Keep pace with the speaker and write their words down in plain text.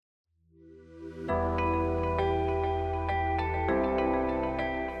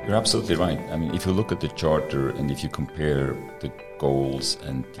You're absolutely right. I mean, if you look at the Charter and if you compare the goals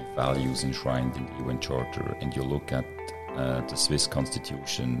and the values enshrined in the UN Charter and you look at the Swiss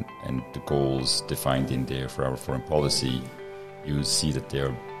Constitution and the goals defined in there for our foreign policy, you see that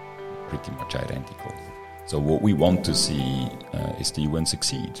they're pretty much identical. So what we want to see is the UN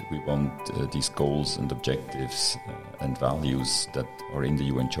succeed. We want these goals and objectives and values that are in the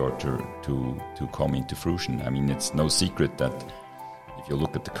UN Charter to come into fruition. I mean, it's no secret that if you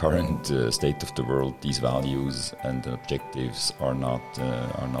look at the current state of the world, these values and objectives are not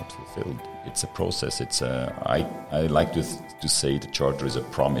fulfilled. It's a process. I like to say the Charter is a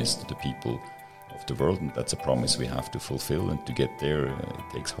promise to the people of the world, and that's a promise we have to fulfill. And to get there, it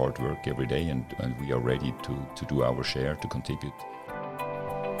takes hard work every day, and we are ready to do our share to contribute.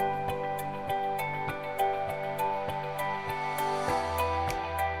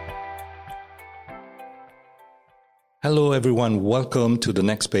 Hello, everyone. Welcome to The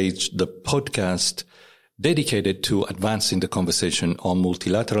Next Page, the podcast dedicated to advancing the conversation on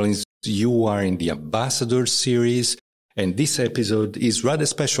multilateralism. You are in the Ambassador series, and this episode is rather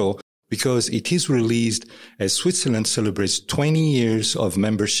special because it is released as Switzerland celebrates 20 years of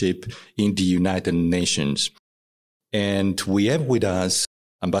membership in the United Nations. And we have with us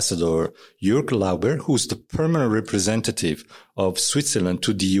Ambassador Jürg Lauber, who's the permanent representative of Switzerland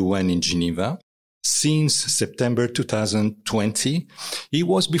to the UN in Geneva since September 2020. He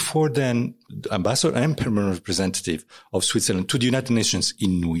was before then ambassador and permanent representative of Switzerland to the United Nations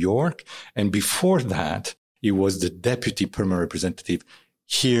in New York. And before that, he was the deputy permanent representative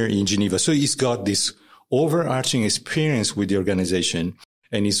here in Geneva. So he's got this overarching experience with the organization,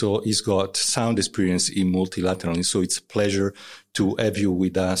 and he's got sound experience in multilateralism. So it's a pleasure to have you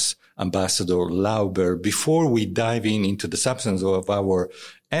with us, Ambassador Lauber. Before we dive into the substance of our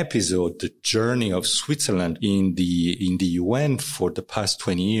episode, the journey of Switzerland in the UN for the past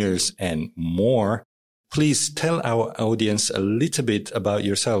 20 years and more, please tell our audience a little bit about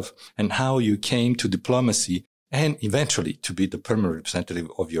yourself and how you came to diplomacy and eventually to be the permanent representative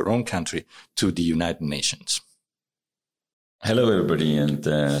of your own country to the United Nations. Hello, everybody, and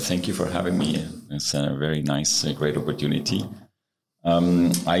thank you for having me. It's a very nice, great opportunity.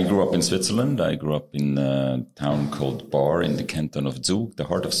 I grew up in Switzerland. I grew up in a town called Bar in the canton of Zug, the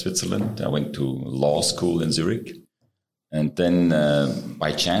heart of Switzerland. I went to law school in Zurich. And then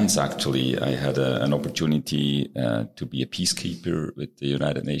by chance, actually, I had an opportunity to be a peacekeeper with the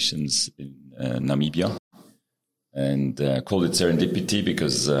United Nations in Namibia. And called it serendipity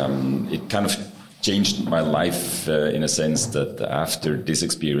because it kind of changed my life in a sense that after this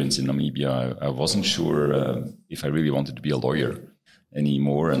experience in Namibia, I wasn't sure if I really wanted to be a lawyer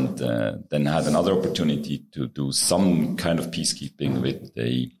anymore, and then had another opportunity to do some kind of peacekeeping with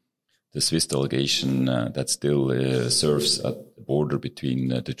the Swiss delegation that still serves at the border between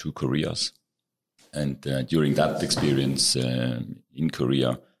the two Koreas. And during that experience in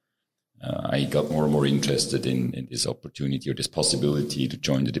Korea, I got more and more interested in this opportunity or this possibility to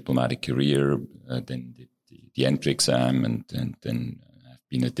join the diplomatic career, then the entry exam, and then I've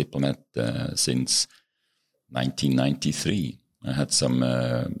been a diplomat since 1993. I had some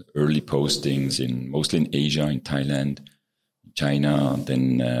early postings mostly in Asia, in Thailand, China, and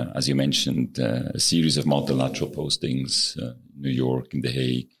then, as you mentioned, a series of multilateral postings in New York, in The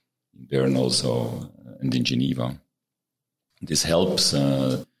Hague, in Bern also, and in Geneva. This helps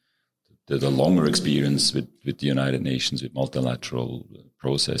the longer experience with the United Nations, with multilateral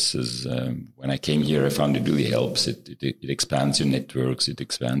processes. When I came here, I found it really helps. It expands your networks, it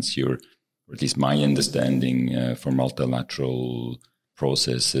expands your, or at least my understanding for multilateral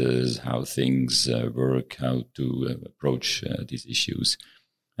processes, how things work, how to approach these issues.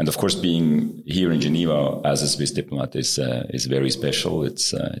 And of course, being here in Geneva as a Swiss diplomat is very special.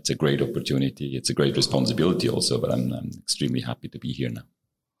 It's a great opportunity. It's a great responsibility also, but I'm extremely happy to be here now.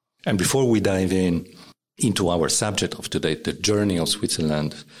 And before we dive into our subject of today, the journey of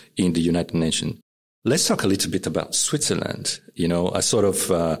Switzerland in the United Nations, let's talk a little bit about Switzerland. You know, a sort of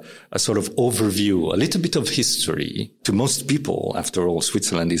overview, a little bit of history. To most people, after all,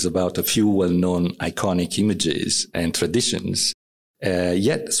 Switzerland is about a few well-known iconic images and traditions.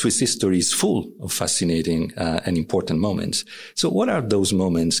 Yet Swiss history is full of fascinating and important moments. So what are those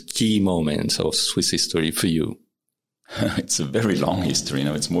moments, key moments of Swiss history for you? It's a very long history.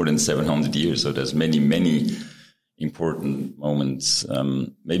 It's more than 700 years. So there's many, many important moments.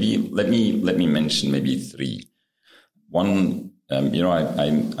 Maybe let me mention maybe three. One,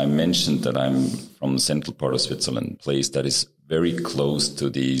 I mentioned that I'm from the central part of Switzerland, a place that is very close to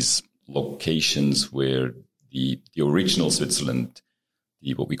these locations where the original Switzerland,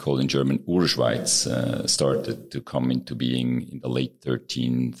 what we call in German Urschweiz started to come into being in the late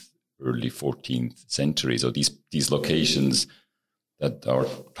 13th, early 14th century. So these locations that are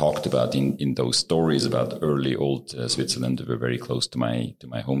talked about in those stories about early old Switzerland were very close to my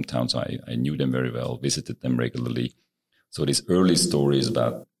hometown. So I knew them very well, visited them regularly. So these early stories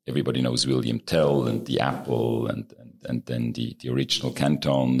about everybody knows William Tell and the apple and then the original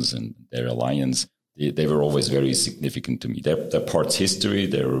cantons and their alliance. They were always very significant to me. They're parts history.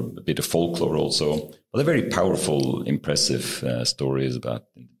 They're a bit of folklore also. But they're very powerful, impressive stories about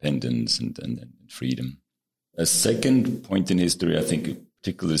independence and freedom. A second point in history, I think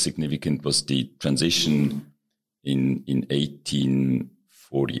particularly significant, was the transition in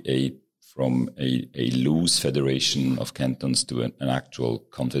 1848 from a loose federation of cantons to an actual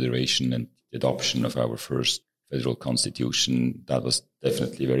confederation and the adoption of our first federal constitution. That was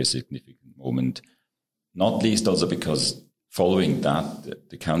definitely a very significant moment. Not least also because following that,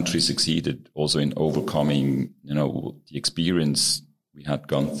 the country succeeded also in overcoming, the experience we had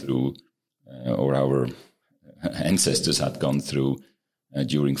gone through, or our ancestors had gone through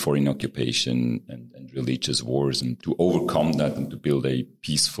during foreign occupation and religious wars, and to overcome that and to build a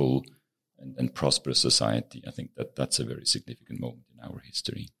peaceful and prosperous society. I think that's a very significant moment in our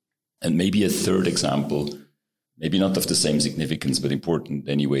history. And maybe a third example, maybe not of the same significance, but important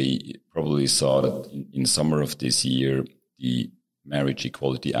anyway, probably saw that in summer of this year, the Marriage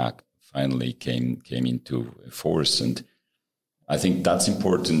Equality Act finally came into force. And I think that's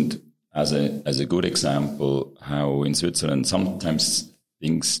important as a good example how in Switzerland sometimes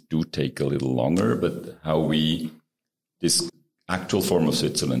things do take a little longer, but how this actual form of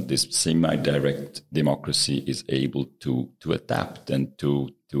Switzerland, this semi-direct democracy, is able to adapt and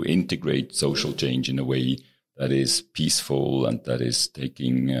to integrate social change in a way that is peaceful and that is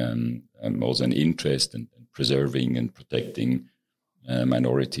taking also an interest in preserving and protecting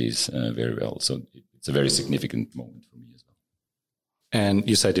minorities very well. So it's a very significant moment for me as well. And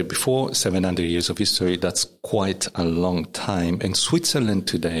you said it before, 700 years of history, that's quite a long time. And Switzerland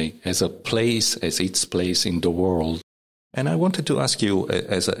today has its place in the world. And I wanted to ask you,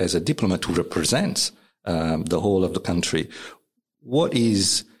 as a diplomat who represents the whole of the country, what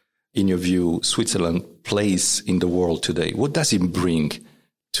is, in your view, Switzerland's place in the world today? What does it bring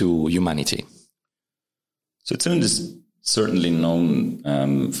to humanity? Switzerland is certainly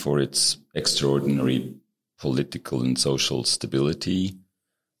known for its extraordinary political and social stability.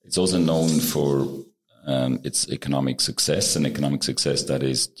 It's also known for its economic success, and economic success that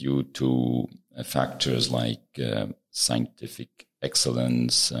is due to factors like scientific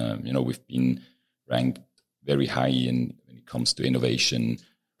excellence. We've been ranked very high when it comes to innovation.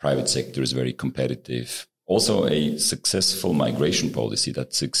 Private sector is very competitive. Also a successful migration policy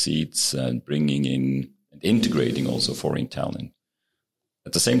that succeeds bringing in and integrating also foreign talent.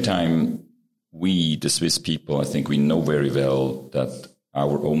 At the same time, we, the Swiss people, I think we know very well that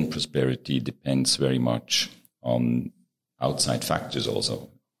our own prosperity depends very much on outside factors also,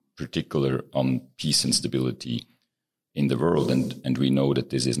 particular on peace and stability in the world. And we know that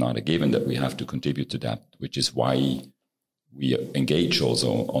this is not a given, that we have to contribute to that, which is why we engage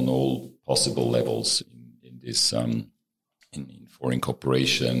also on all possible levels in this in foreign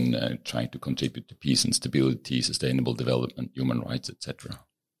cooperation, trying to contribute to peace and stability, sustainable development, human rights, etc.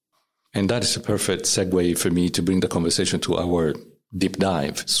 And that is a perfect segue for me to bring the conversation to our deep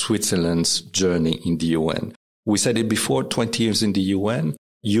dive, Switzerland's journey in the UN. We said it before, 20 years in the UN.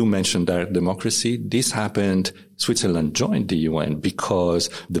 You mentioned direct democracy. This happened. Switzerland joined the UN because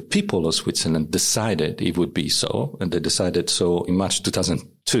the people of Switzerland decided it would be so, and they decided so in March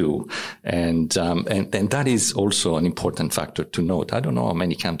 2002. And that is also an important factor to note. I don't know how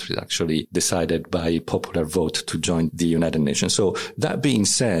many countries actually decided by popular vote to join the United Nations. So that being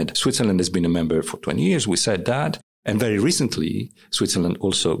said, Switzerland has been a member for 20 years. We said that. And very recently, Switzerland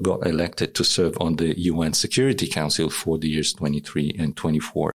also got elected to serve on the UN Security Council for the years 23 and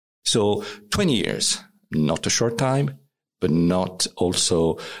 24. So 20 years, not a short time, but not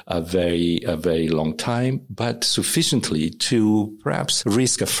also a very long time, but sufficiently to perhaps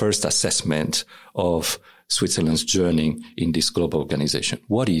risk a first assessment of Switzerland's journey in this global organization.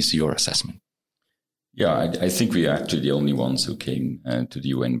 What is your assessment? Yeah, I think we are actually the only ones who came to the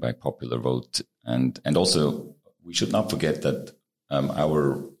UN by popular vote. And also, we should not forget that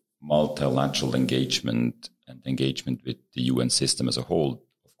our multilateral engagement and engagement with the UN system as a whole,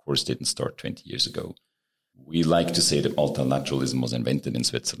 of course, didn't start 20 years ago. We like to say that multilateralism was invented in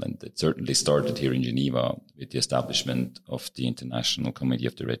Switzerland. It certainly started here in Geneva with the establishment of the International Committee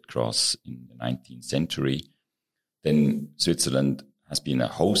of the Red Cross in the 19th century. Then Switzerland has been a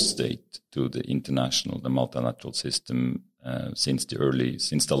host state to the multilateral system since the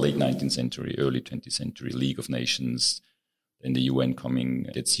late 19th century, early 20th century, League of Nations, then the UN coming,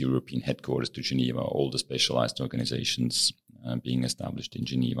 its European headquarters to Geneva, all the specialized organizations being established in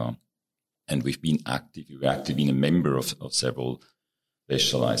Geneva. And we've been active. We've actually been a member of several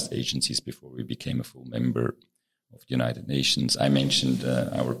specialized agencies before we became a full member of the United Nations. I mentioned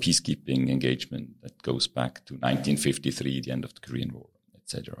our peacekeeping engagement that goes back to 1953, the end of the Korean War,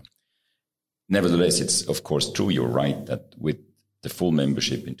 etc. Nevertheless, it's of course true, you're right, that with the full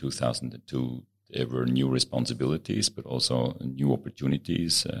membership in 2002, there were new responsibilities, but also new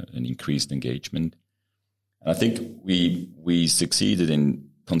opportunities, and increased engagement. And I think we succeeded in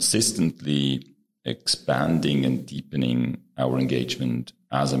consistently expanding and deepening our engagement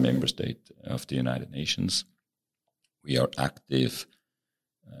as a member state of the United Nations. We are active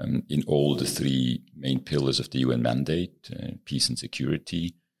in all the three main pillars of the UN mandate, peace and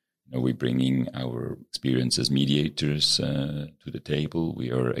security. We're bringing our experience as mediators to the table.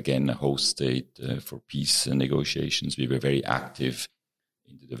 We are, again, a host state for peace negotiations. We were very active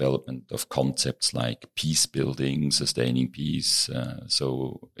in the development of concepts like peace building, sustaining peace.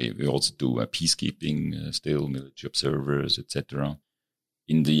 So we also do peacekeeping, still military observers, etc.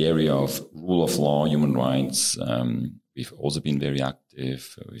 In the area of rule of law, human rights, we've also been very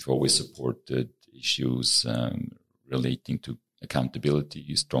active. We've always supported issues relating to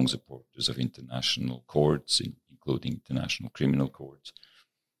accountability, strong supporters of international courts, including International Criminal Court.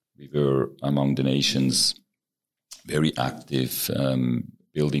 We were among the nations very active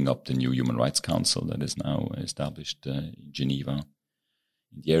building up the new Human Rights Council that is now established in Geneva.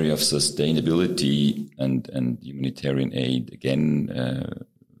 In the area of sustainability and humanitarian aid, again,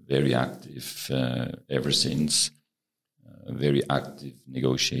 very active ever since, very active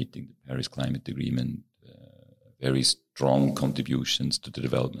negotiating the Paris Climate Agreement, very strong contributions to the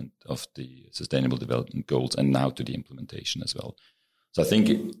development of the Sustainable Development Goals and now to the implementation as well. So I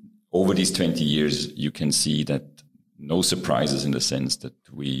think over these 20 years, you can see that no surprises in the sense that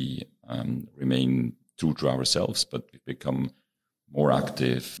we remain true to ourselves, but we've become more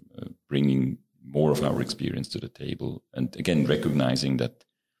active, bringing more of our experience to the table. And again, recognizing that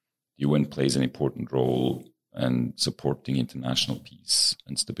the UN plays an important role in supporting international peace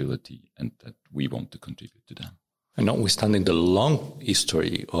and stability, and that we want to contribute to that. And notwithstanding the long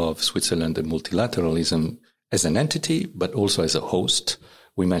history of Switzerland and multilateralism as an entity, but also as a host,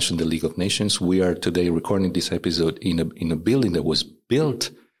 we mentioned the League of Nations. We are today recording this episode in a building that was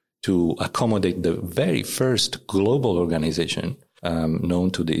built to accommodate the very first global organization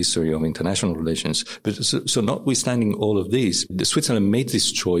known to the history of international relations. But so notwithstanding all of this, Switzerland made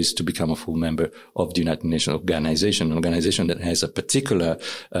this choice to become a full member of the United Nations organization, an organization that has a particular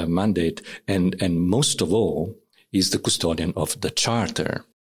mandate, and most of all, is the custodian of the Charter.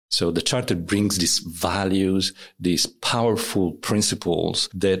 So the Charter brings these values, these powerful principles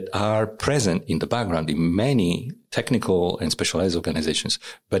that are present in the background in many technical and specialized organizations,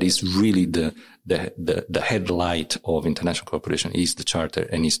 but it's really the headlight of international cooperation is the Charter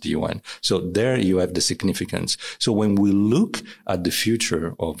and is the UN. So there you have the significance. So when we look at the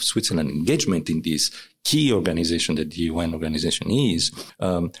future of Switzerland engagement in this key organization that the UN organization is,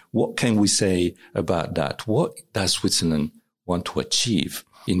 what can we say about that? What does Switzerland want to achieve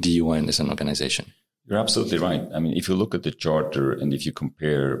in the UN as an organization? You're absolutely right. I mean, if you look at the Charter and if you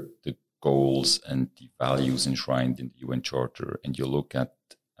compare the goals and the values enshrined in the UN Charter, and you look at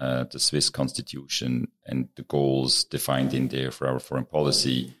the Swiss Constitution and the goals defined in there for our foreign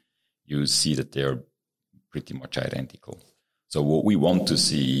policy, you see that they're pretty much identical. So what we want to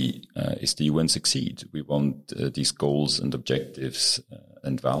see is the UN succeed. We want these goals and objectives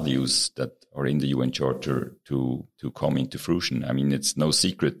and values that are in the UN Charter to come into fruition. I mean, it's no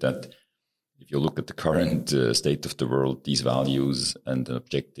secret that if you look at the current state of the world, these values and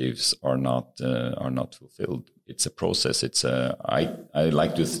objectives are not fulfilled. It's a process. I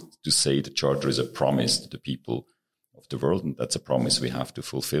like to say the Charter is a promise to the people of the world, and that's a promise we have to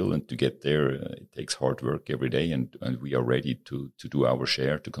fulfill. And to get there, it takes hard work every day, and we are ready to do our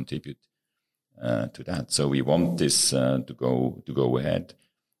share to contribute to that. So we want this to go ahead.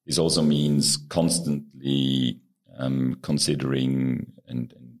 This also means constantly considering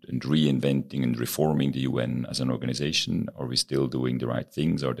and reinventing and reforming the UN as an organization. Are we still doing the right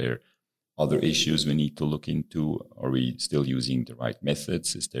things? Are there other issues we need to look into? Are we still using the right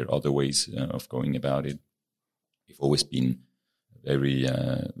methods? Is there other ways of going about it? We've always been very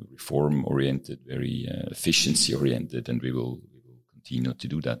reform-oriented, very efficiency-oriented, and we will continue to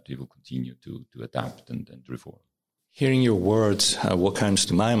do that. We will continue to adapt and reform. Hearing your words, what comes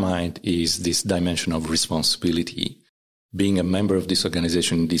to my mind is this dimension of responsibility. Being a member of this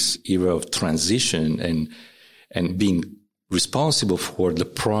organization in this era of transition and being responsible for the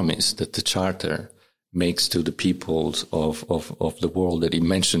promise that the Charter makes to the peoples of the world that it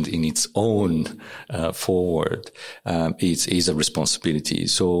mentioned in its own foreword, is a responsibility.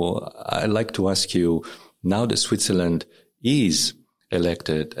 So I'd like to ask you, now that Switzerland is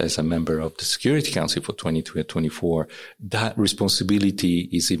elected as a member of the Security Council for 2024, that responsibility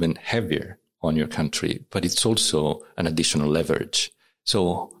is even heavier on your country, but it's also an additional leverage.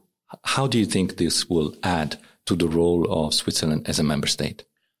 So how do you think this will add to the role of Switzerland as a member state?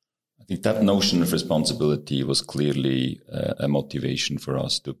 I think that notion of responsibility was clearly a motivation for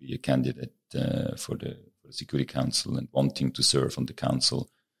us to be a candidate for the Security Council and wanting to serve on the Council.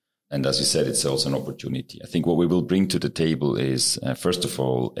 And as you said, it's also an opportunity. I think what we will bring to the table is, first of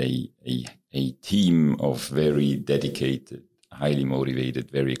all, a team of very dedicated, highly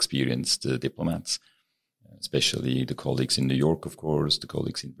motivated, very experienced diplomats, especially the colleagues in New York, of course, the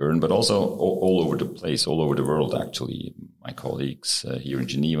colleagues in Bern, but also all over the place, all over the world, actually. My colleagues here in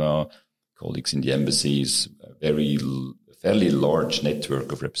Geneva, colleagues in the embassies, a fairly large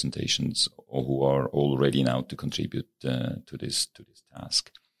network of representations who are all ready now to contribute to this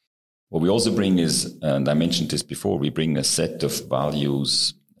task. What we also bring is, and I mentioned this before, we bring a set of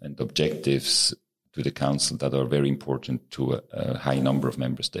values and objectives to the Council that are very important to a high number of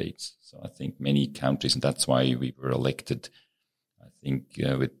member states. So I think many countries, and that's why we were elected, I think,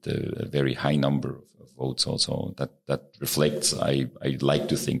 with a very high number of votes also, that reflects, I like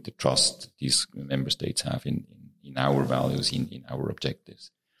to think, the trust these member states have in our values, in our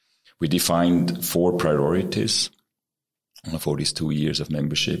objectives. We defined 4 priorities for these 2 years of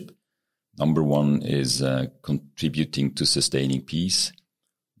membership. Number 1 is contributing to sustaining peace,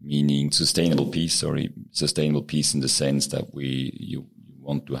 meaning sustainable peace in the sense that you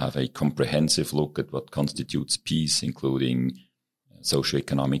want to have a comprehensive look at what constitutes peace, including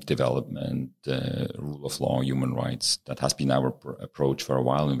socio-economic development, rule of law, human rights. That has been our approach for a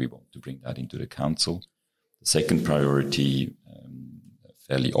while, and we want to bring that into the Council. The second priority, a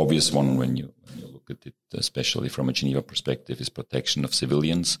fairly obvious one when you look at it, especially from a Geneva perspective, is protection of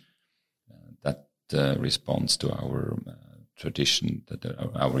civilians. That responds to our tradition,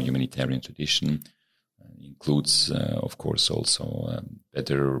 our humanitarian tradition, includes, of course, also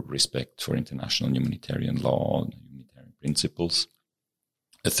better respect for international humanitarian law, humanitarian principles.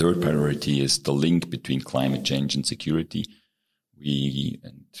 A third priority is the link between climate change and security. We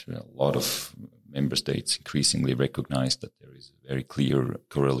and a lot of member states increasingly recognize that there is a very clear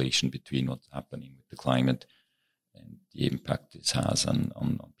correlation between what's happening with the climate and the impact it has on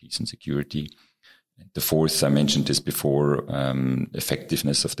peace and security. The fourth, I mentioned this before,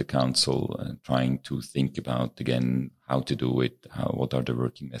 effectiveness of the Council, trying to think about, again, how to do it, what are the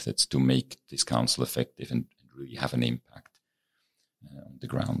working methods to make this Council effective and really have an impact on the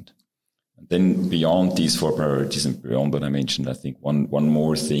ground. And then beyond these 4 priorities and beyond what I mentioned, I think one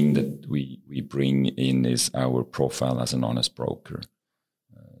more thing that we bring in is our profile as an honest broker.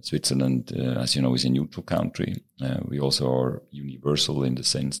 Switzerland, as you know, is a neutral country. We also are universal in the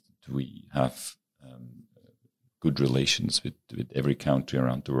sense that we have good relations with every country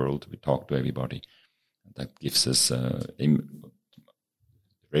around the world. We talk to everybody. That gives us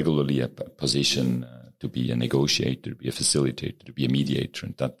regularly a position to be a negotiator, to be a facilitator, to be a mediator.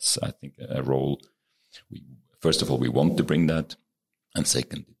 And that's, I think, a role. First of all, we want to bring that. And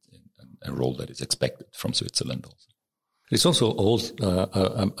second, a role that is expected from Switzerland also. It's also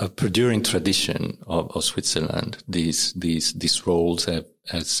a perduring tradition of Switzerland. These roles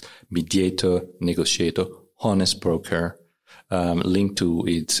as mediator, negotiator, honest broker, linked to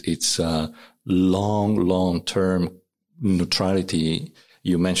its long-term neutrality.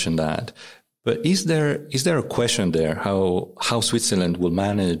 You mentioned that. But is there a question there how Switzerland will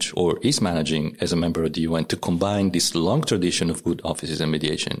manage or is managing as a member of the UN to combine this long tradition of good offices and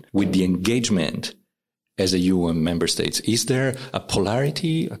mediation with the engagement as a UN member state? Is there a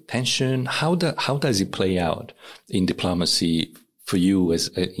polarity, a tension? How does it play out in diplomacy for you as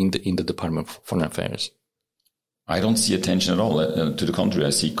in the Department of Foreign Affairs? I don't see a tension at all. To the contrary, I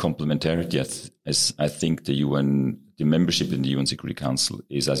see complementarity. As I think the membership in the UN Security Council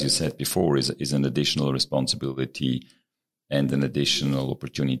is, as you said before, is an additional responsibility and an additional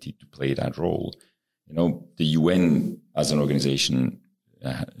opportunity to play that role. You know, the UN as an organization,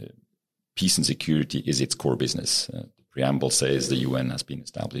 peace and security is its core business. The preamble says the UN has been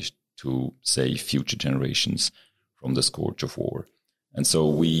established to save future generations from the scourge of war. And so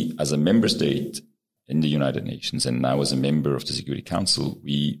we, as a member state in the United Nations, and now as a member of the Security Council,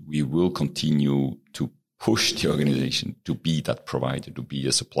 we will continue to push the organization to be that provider, to be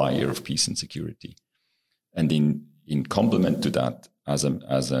a supplier of peace and security. And in complement to that, as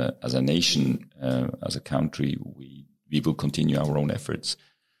a nation, as a country, we we will continue our own efforts,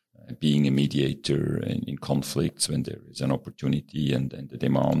 being a mediator in conflicts when there is an opportunity and the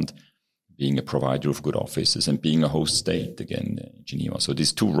demand, being a provider of good offices, and being a host state, again, in Geneva. So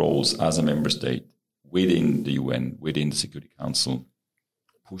these two roles as a member state within the UN, within the Security Council,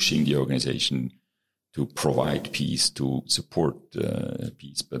 pushing the organization to provide peace, to support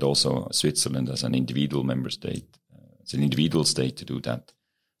peace, but also Switzerland as an individual member state, as an individual state to do that.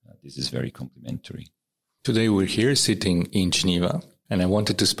 This is very complementary. Today we're here sitting in Geneva, and I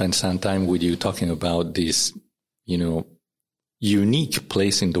wanted to spend some time with you talking about this, unique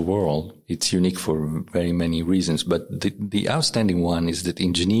place in the world. It's unique for very many reasons, but the outstanding one is that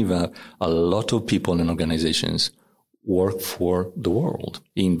in Geneva, a lot of people and organizations work for the world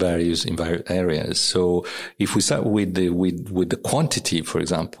in various areas. So if we start with the quantity, for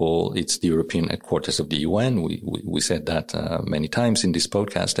example, it's the European headquarters of the UN. We said that many times in this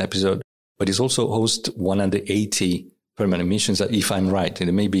podcast episode, but it's also host 180 permanent missions. If I'm right,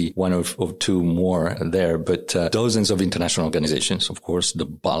 there may be one or two more there, but dozens of international organizations, of course, the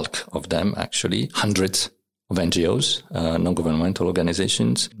bulk of them actually, hundreds of NGOs, non-governmental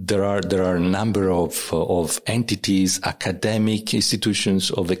organizations. There are a number of entities, academic institutions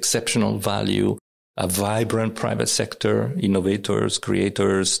of exceptional value, a vibrant private sector, innovators,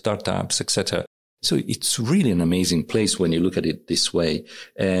 creators, startups, etc. So it's really an amazing place when you look at it this way.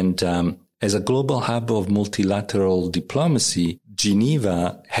 And as a global hub of multilateral diplomacy,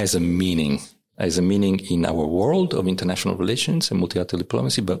 Geneva has a meaning in our world of international relations and multilateral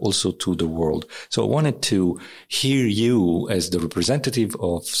diplomacy, but also to the world. So I wanted to hear you as the representative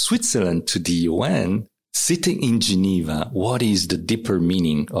of Switzerland to the UN, sitting in Geneva. What is the deeper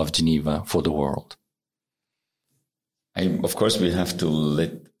meaning of Geneva for the world? Of course, we have to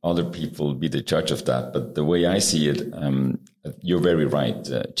let other people be the judge of that. But the way I see it, you're very right.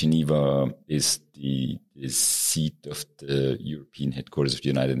 Geneva is the seat of the European headquarters of the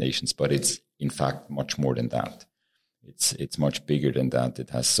United Nations, but it's in fact much more than that. It's much bigger than that.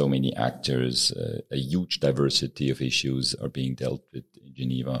 It has so many actors. A huge diversity of issues are being dealt with in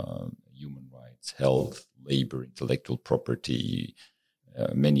Geneva: human rights, health, labor, intellectual property,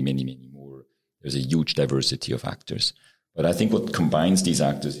 many more. There's a huge diversity of actors. But I think what combines these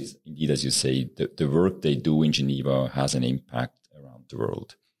actors is, indeed, as you say, the work they do in Geneva has an impact around the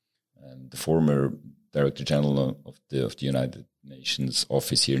world. And the former Director General of the United Nations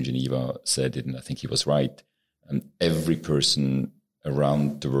office here in Geneva said it, and I think he was right. And every person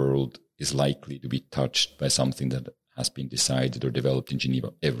around the world is likely to be touched by something that has been decided or developed in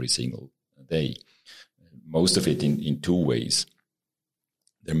Geneva every single day. Most of it in two ways.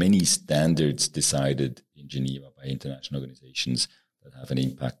 There are many standards decided in Geneva by international organizations that have an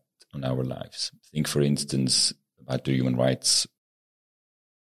impact on our lives. Think, for instance, about the human rights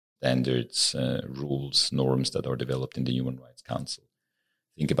standards, rules, norms that are developed in the Human Rights Council.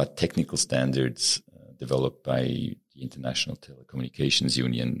 Think about technical standards developed by the International Telecommunications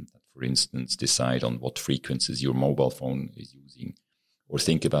Union that, for instance, decide on what frequencies your mobile phone is using. Or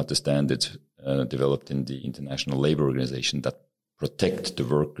think about the standards developed in the International Labour Organization that protect the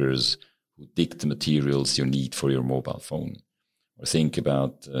workers who dig the materials you need for your mobile phone. Or think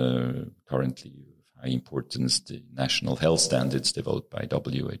about currently of high importance the national health standards developed by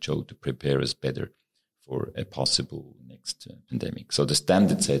WHO to prepare us better for a possible next pandemic. So the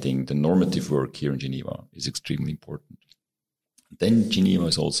standard setting, the normative work here in Geneva is extremely important. Then Geneva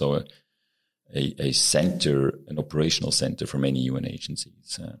is also a center, an operational center for many UN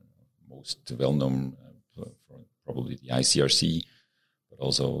agencies. Most well-known probably the ICRC, but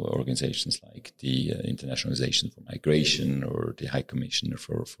also organizations like the International Organization for Migration or the High Commissioner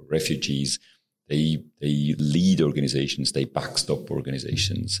for Refugees. They lead organizations, they backstop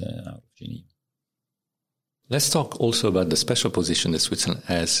organizations out of Geneva. Let's talk also about the special position that Switzerland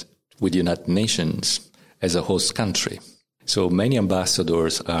has with the United Nations as a host country. So many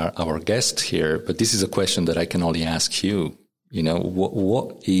ambassadors are our guests here, but this is a question that I can only ask you. You know,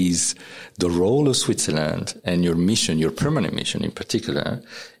 what is the role of Switzerland and your mission, your permanent mission in particular,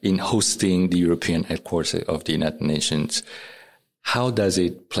 in hosting the European headquarters of the United Nations? How does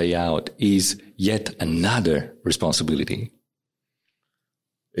it play out? Is yet another responsibility?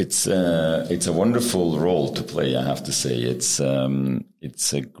 It's a wonderful role to play, I have to say. It's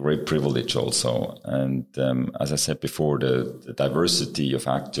a great privilege also. And as I said before, the diversity of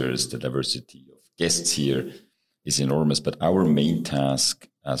actors, the diversity of guests here is enormous, but our main task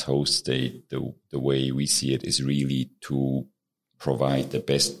as host state, the way we see it, is really to provide the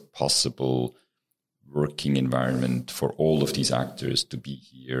best possible working environment for all of these actors to be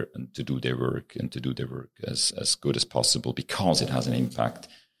here and to do their work as good as possible, because it has an impact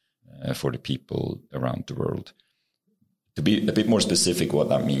for the people around the world. To be a bit more specific what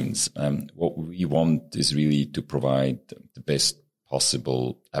that means, what we want is really to provide the best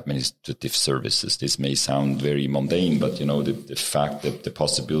possible administrative services. This may sound very mundane, but the fact that the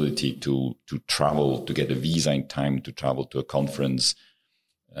possibility to travel, to get a visa in time to travel to a conference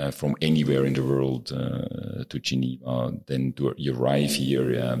from anywhere in the world to Geneva, then to you arrive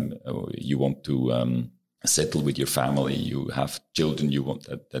here, you want to settle with your family, you have children you want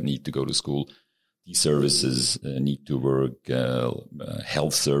that need to go to school. These services need to work,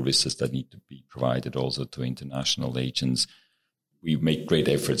 health services that need to be provided also to international agents. We make great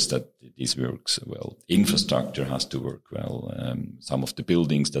efforts that this works well. Infrastructure has to work well. Some of the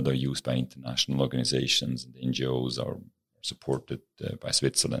buildings that are used by international organizations and NGOs are supported by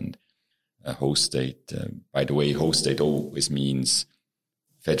Switzerland. Host state, by the way, host state always means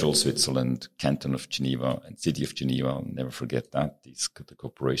Federal Switzerland, Canton of Geneva, and City of Geneva. Never forget that. The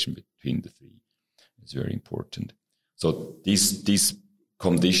cooperation between the three is very important. So these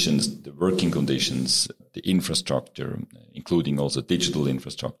conditions, the working conditions, the infrastructure, including also digital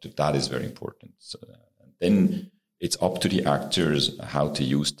infrastructure, that is very important. So, and then it's up to the actors how to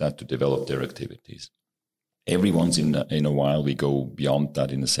use that to develop their activities. Every once in a while, we go beyond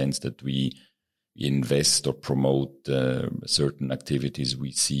that in the sense that we invest or promote certain activities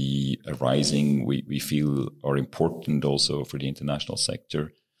we see arising, we feel are important also for the international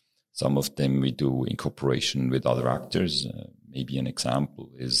sector. Some of them we do in cooperation with other actors. Maybe an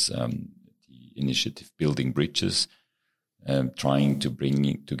example is the initiative Building Bridges, trying to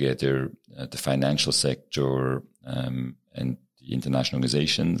bring together the financial sector and the international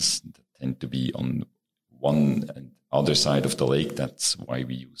organizations that tend to be on one and other side of the lake. That's why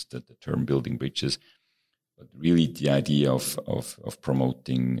we use the term Building Bridges. But really the idea of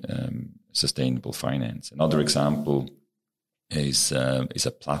promoting sustainable finance. Another example is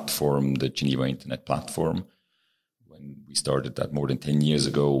a platform, the Geneva Internet Platform. When we started that more than 10 years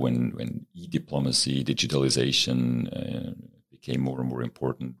ago, when e-diplomacy, digitalization became more and more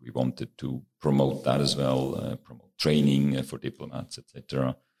important, we wanted to promote that as well, promote training for diplomats,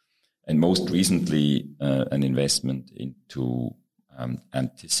 etc. And most recently, an investment into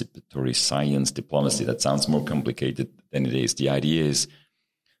anticipatory science diplomacy. That sounds more complicated than it is. The idea is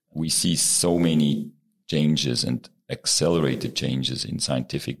we see so many changes and accelerated changes in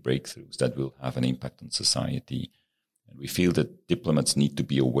scientific breakthroughs that will have an impact on society. And we feel that diplomats need to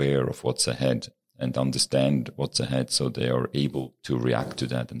be aware of what's ahead and understand what's ahead so they are able to react to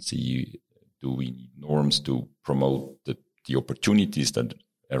that and see, do we need norms to promote the opportunities that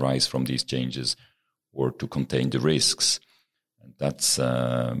arise from these changes or to contain the risks. And that's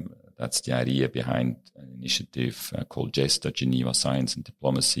the idea behind an initiative called GESTA, Geneva Science and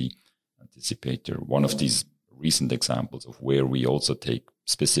Diplomacy Anticipator. One of these recent examples of where we also take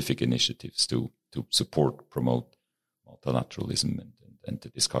specific initiatives to support, promote multilateralism and the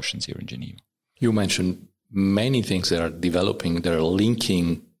discussions here in Geneva. You mentioned many things that are developing, that are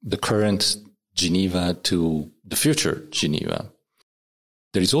linking the current Geneva to the future Geneva.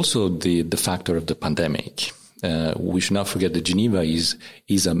 There is also the factor of the pandemic. We should not forget that Geneva is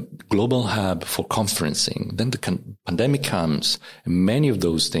a global hub for conferencing. Then the pandemic comes, and many of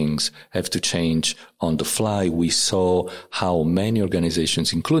those things have to change on the fly. We saw how many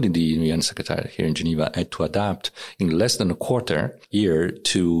organizations, including the UN Secretariat here in Geneva, had to adapt in less than a quarter year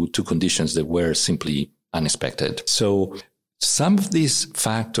to conditions that were simply unexpected. So some of these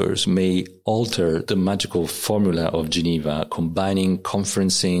factors may alter the magical formula of Geneva, combining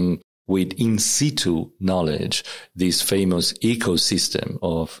conferencing with in situ knowledge, this famous ecosystem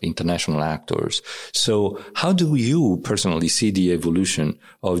of international actors. So how do you personally see the evolution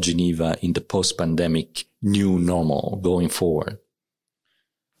of Geneva in the post-pandemic new normal going forward?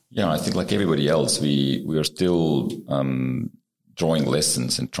 Yeah, I think like everybody else, we are still drawing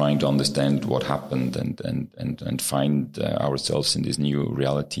lessons and trying to understand what happened and find ourselves in this new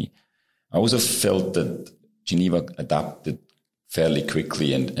reality. I also felt that Geneva adapted fairly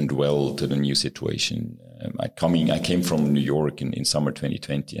quickly and well to the new situation. I came from New York in summer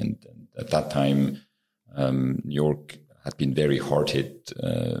 2020, and at that time, New York had been very hard hit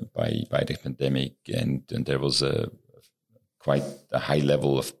by the pandemic, and there was quite a high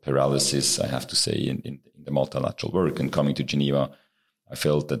level of paralysis, I have to say, in the multilateral work. And coming to Geneva, I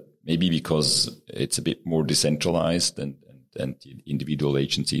felt that maybe because it's a bit more decentralized and individual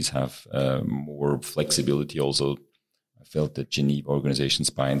agencies have more flexibility also, I felt that Geneva organizations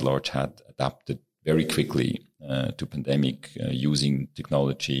by and large had adapted very quickly to pandemic, using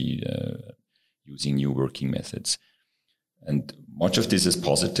technology, using new working methods. And much of this is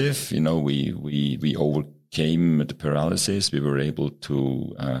positive. We overcame the paralysis. We were able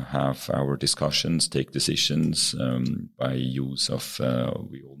to have our discussions, take decisions by use of,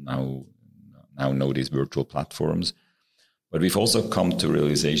 we all now know these virtual platforms. But we've also come to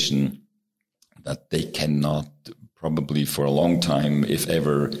realization that they cannot probably for a long time, if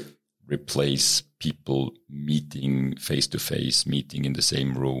ever, replace people meeting face-to-face, meeting in the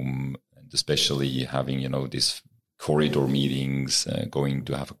same room, and especially having, these corridor meetings, going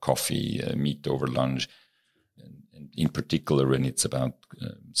to have a coffee, meet over lunch, and in particular when it's about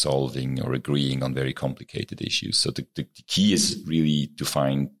solving or agreeing on very complicated issues. So the key is really to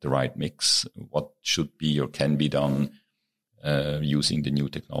find the right mix, what should be or can be done using the new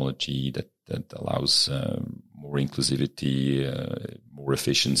technology that allows more inclusivity, more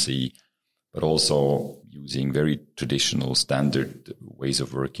efficiency, but also using very traditional standard ways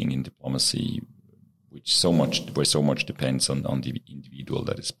of working in diplomacy, where so much depends on the individual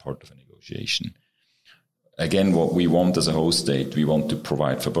that is part of a negotiation. Again, what we want as a host state, we want to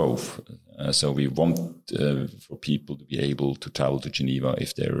provide for both. So we want for people to be able to travel to Geneva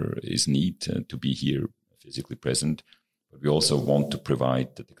if there is need to be here physically present. But we also want to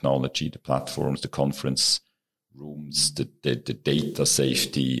provide the technology, the platforms, the conference rooms, the data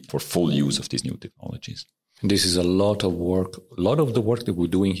safety for full use of these new technologies. This is a lot of work. A lot of the work that we're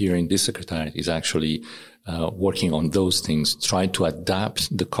doing here in this secretariat is actually working on those things, try to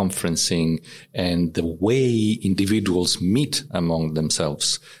adapt the conferencing and the way individuals meet among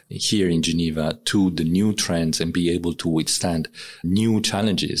themselves here in Geneva to the new trends and be able to withstand new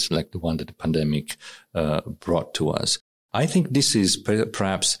challenges like the one that the pandemic brought to us. I think this is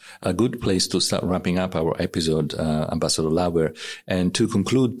perhaps a good place to start wrapping up our episode, Ambassador Lauber. And to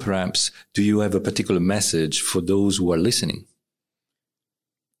conclude, perhaps, do you have a particular message for those who are listening?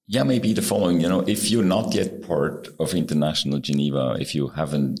 Yeah, maybe the following. If you're not yet part of International Geneva, if you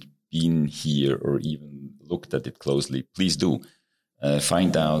haven't been here or even looked at it closely, please do.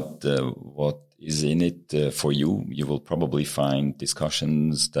 Find out what is in it for you. You will probably find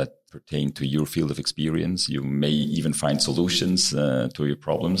discussions that pertain to your field of experience. You may even find solutions to your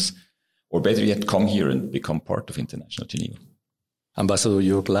problems, or better yet, come here and become part of International Geneva. Ambassador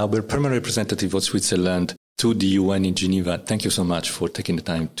Jürg Lauber, Permanent Representative of Switzerland to the UN in Geneva, thank you so much for taking the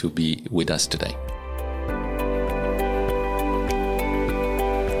time to be with us today.